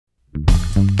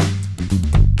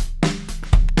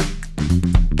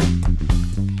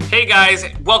Hey guys,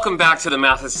 welcome back to the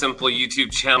Math is Simple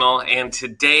YouTube channel, and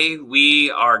today we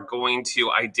are going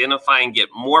to identify and get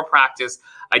more practice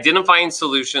identifying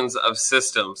solutions of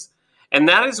systems. And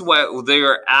that is what they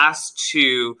are asked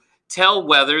to tell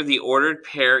whether the ordered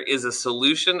pair is a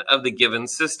solution of the given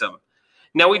system.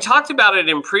 Now, we talked about it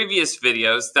in previous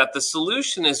videos that the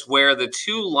solution is where the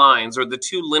two lines or the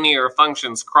two linear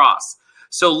functions cross.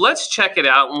 So let's check it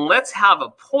out and let's have a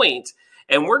point.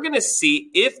 And we're going to see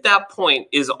if that point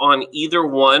is on either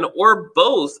one or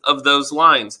both of those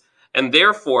lines. And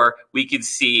therefore, we could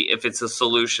see if it's a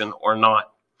solution or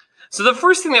not. So the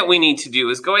first thing that we need to do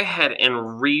is go ahead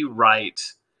and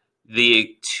rewrite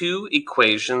the two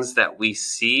equations that we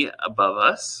see above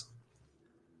us.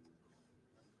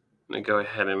 I'm going to go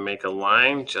ahead and make a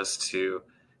line just to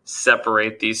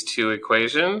separate these two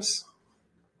equations.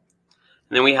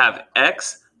 And then we have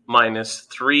x minus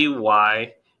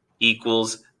 3y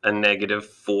equals a negative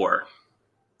 4.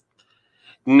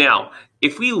 Now,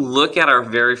 if we look at our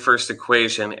very first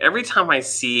equation, every time I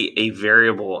see a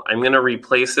variable, I'm going to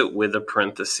replace it with a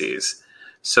parentheses.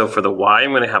 So for the y, I'm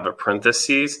going to have a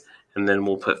parentheses, and then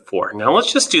we'll put 4. Now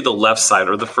let's just do the left side,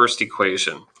 or the first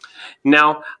equation.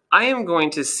 Now, I am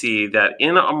going to see that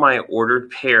in my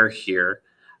ordered pair here,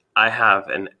 I have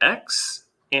an x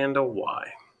and a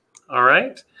y. All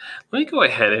right, let me go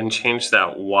ahead and change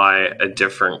that y a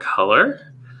different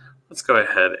color. Let's go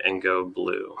ahead and go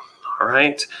blue. All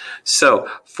right, so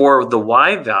for the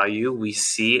y value, we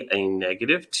see a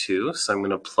negative 2, so I'm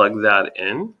going to plug that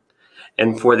in.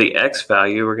 And for the x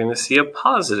value, we're going to see a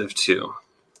positive 2.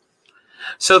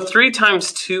 So 3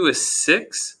 times 2 is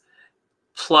 6,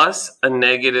 plus a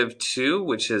negative 2,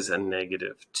 which is a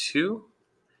negative 2,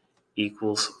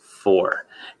 equals 4.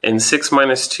 And 6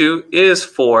 minus 2 is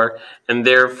 4, and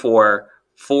therefore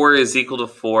 4 is equal to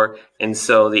 4. And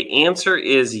so the answer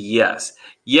is yes.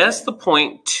 Yes, the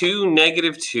point 2,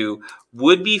 negative 2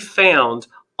 would be found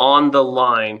on the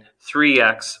line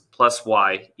 3x plus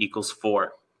y equals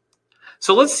 4.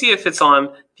 So let's see if it's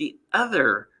on the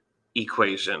other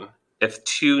equation, if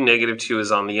 2, negative 2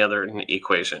 is on the other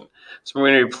equation. So we're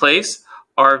going to replace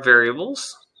our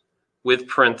variables with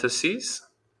parentheses.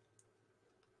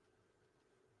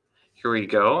 Here we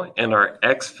go, and our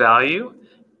x value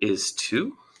is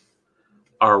 2.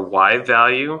 Our y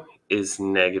value is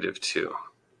negative 2.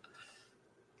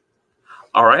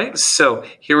 All right, so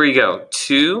here we go.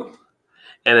 2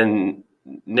 and a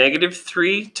negative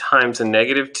 3 times a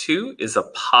negative 2 is a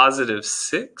positive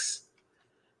 6.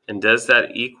 And does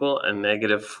that equal a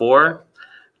negative 4?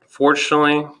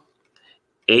 Fortunately,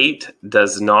 8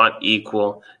 does not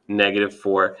equal negative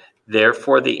 4.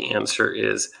 Therefore, the answer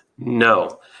is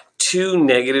no. 2,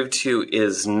 negative 2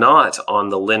 is not on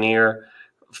the linear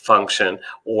function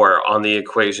or on the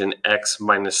equation x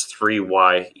minus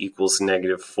 3y equals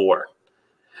negative 4.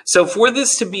 So for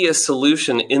this to be a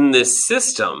solution in this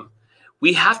system,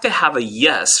 we have to have a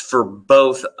yes for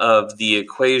both of the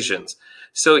equations.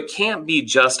 So it can't be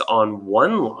just on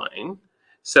one line.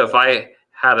 So if I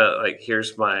had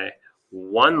here's my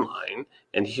one line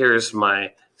and here's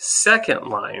my second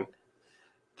line,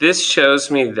 this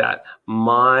shows me that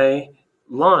my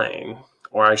line,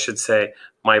 or I should say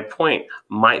my point,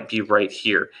 might be right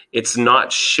here. It's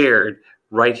not shared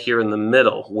right here in the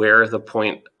middle where the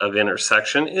point of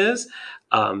intersection is.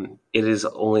 It is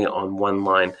only on one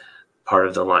line, part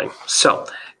of the line. So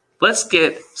let's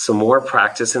get some more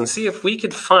practice and see if we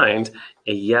could find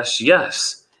a yes,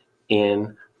 yes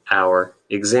in our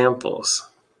examples.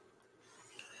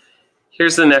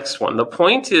 Here's the next one. The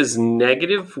point is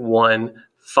negative 1,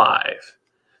 5.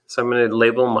 So I'm going to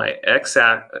label my x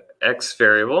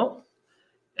variable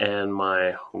and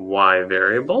my y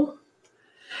variable.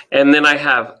 And then I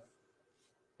have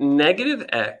negative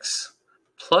x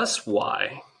plus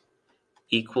y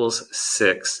equals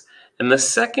 6. And the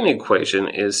second equation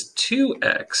is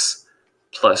 2x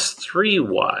plus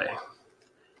 3y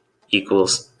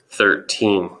equals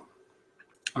 13.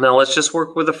 Now let's just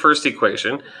work with the first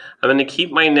equation. I'm going to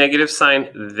keep my negative sign,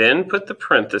 then put the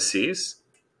parentheses,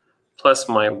 plus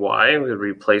my y, we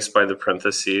replace by the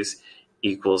parentheses,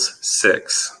 equals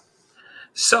 6.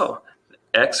 So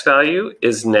x value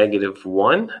is negative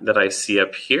 1 that I see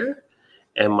up here,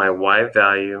 and my y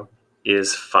value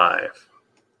is 5.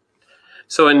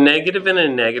 So a negative and a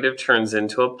negative turns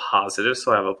into a positive,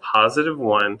 so I have a positive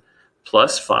 1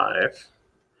 plus 5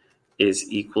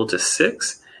 is equal to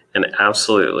 6, and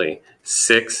absolutely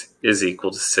 6 is equal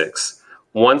to 6.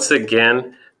 Once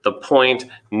again, the point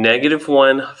negative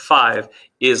 1, 5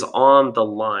 is on the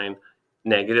line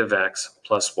negative x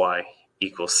plus y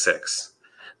equals 6.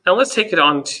 Now let's take it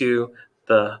on to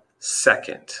the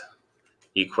second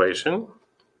equation.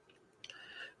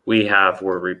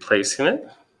 we're replacing it,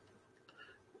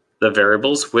 the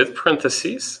variables with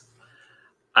parentheses.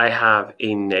 I have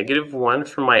a -1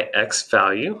 for my x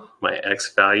value. My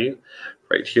x value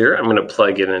right here, I'm going to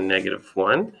plug in a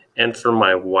 -1. And for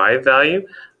my y value,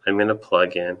 I'm going to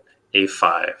plug in a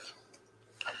 5.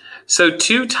 So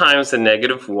 2 times a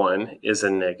 -1 is a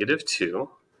 -2,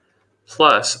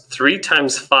 plus 3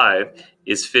 times 5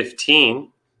 is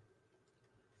 15.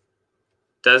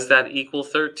 Does that equal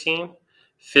 13?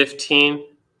 15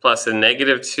 plus a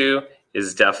 -2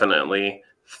 is definitely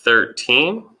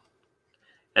 13.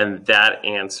 And that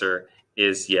answer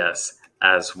is yes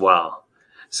as well.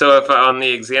 So if on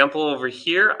the example over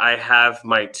here, I have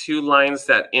my 2 lines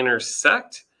that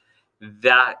intersect,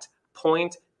 that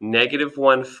point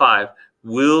 -1,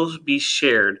 will be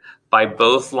shared by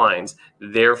both lines.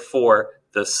 Therefore,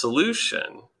 the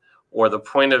solution, or the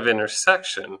point of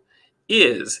intersection,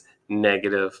 is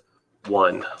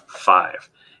 -1, 5.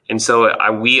 And so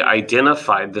we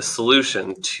identified the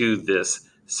solution to this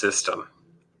system.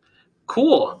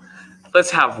 Cool.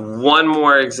 Let's have one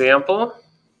more example.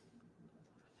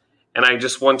 And I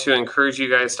just want to encourage you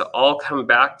guys to all come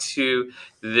back to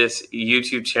this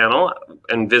YouTube channel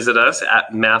and visit us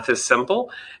at Math is Simple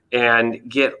and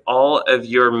get all of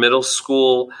your middle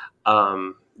school,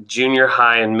 junior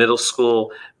high and middle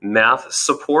school math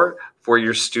support for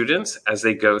your students as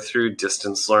they go through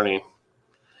distance learning.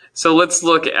 So let's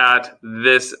look at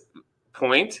this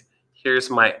point. Here's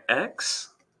my x.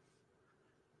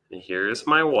 And here is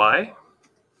my y.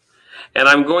 And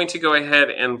I'm going to go ahead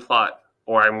and plot,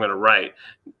 or I'm going to write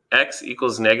x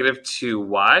equals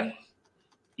 -2y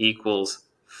equals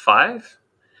 5.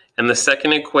 And the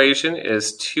second equation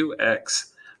is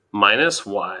 2x minus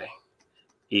y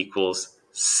equals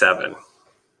 7.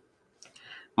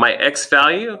 My x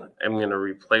value, I'm going to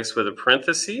replace with a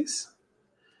parentheses,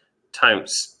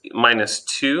 times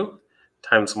 -2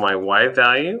 times my y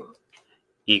value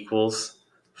equals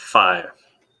 5.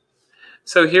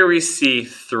 So here we see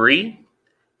 3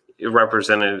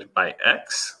 represented by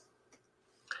x.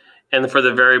 And for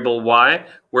the variable y,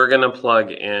 we're going to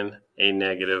plug in a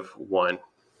 -1.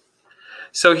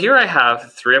 So here I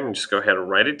have 3. I'm going to just go ahead and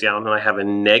write it down. And I have a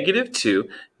 -2.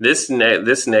 This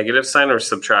negative sign or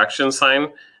subtraction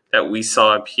sign that we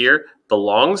saw up here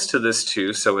belongs to this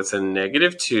 2. So it's a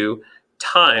 -2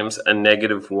 times a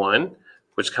 -1,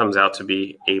 which comes out to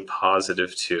be a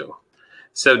 +2.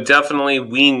 So definitely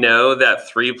we know that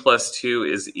 3 plus 2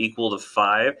 is equal to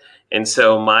 5. And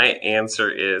so my answer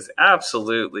is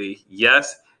absolutely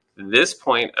yes. This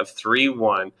point of 3,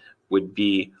 1 would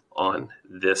be on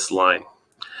this line.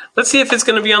 Let's see if it's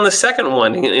going to be on the second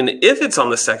one. And if it's on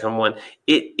the second one,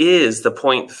 it is the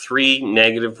point 3,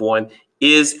 -1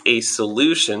 is a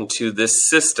solution to this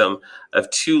system of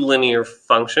 2 linear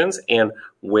functions and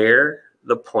where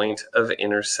the point of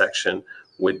intersection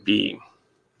would be.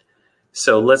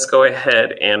 So let's go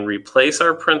ahead and replace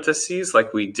our parentheses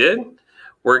like we did.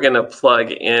 We're going to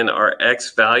plug in our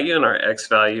x value, and our x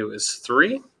value is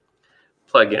 3.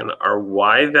 Plug in our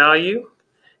y value,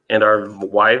 and our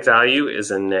y value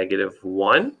is a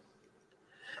 -1.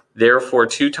 Therefore,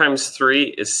 2 times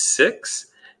 3 is 6.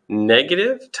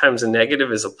 Negative times a negative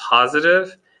is a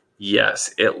positive.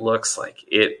 Yes, it looks like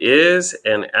it is,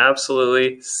 and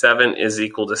absolutely 7 is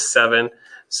equal to 7.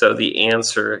 So the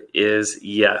answer is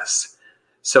yes.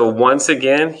 So once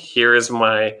again, here is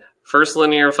my first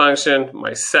linear function,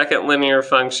 my second linear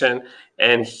function,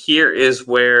 and here is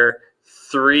where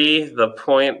 3,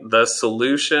 the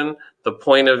solution, the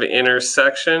point of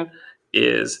intersection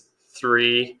is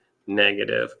 3,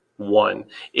 -1.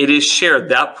 It is shared,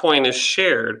 that point is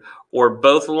shared, or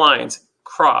both lines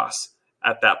cross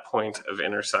at that point of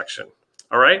intersection.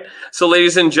 All right, so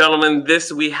ladies and gentlemen,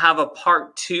 we have a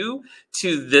part 2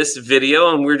 to this video,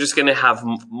 and we're just going to have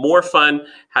more fun,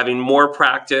 having more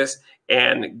practice,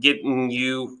 and getting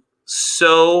you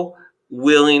so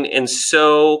willing and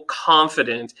so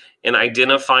confident in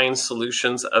identifying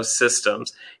solutions of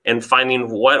systems and finding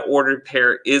what ordered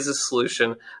pair is a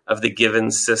solution of the given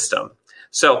system.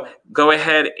 So go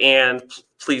ahead and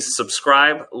please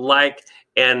subscribe, like,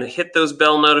 and hit those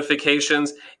bell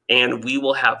notifications, and we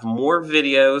will have more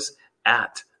videos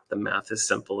at the Math is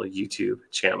Simple YouTube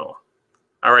channel.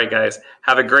 All right, guys,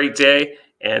 have a great day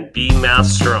and be math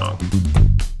strong.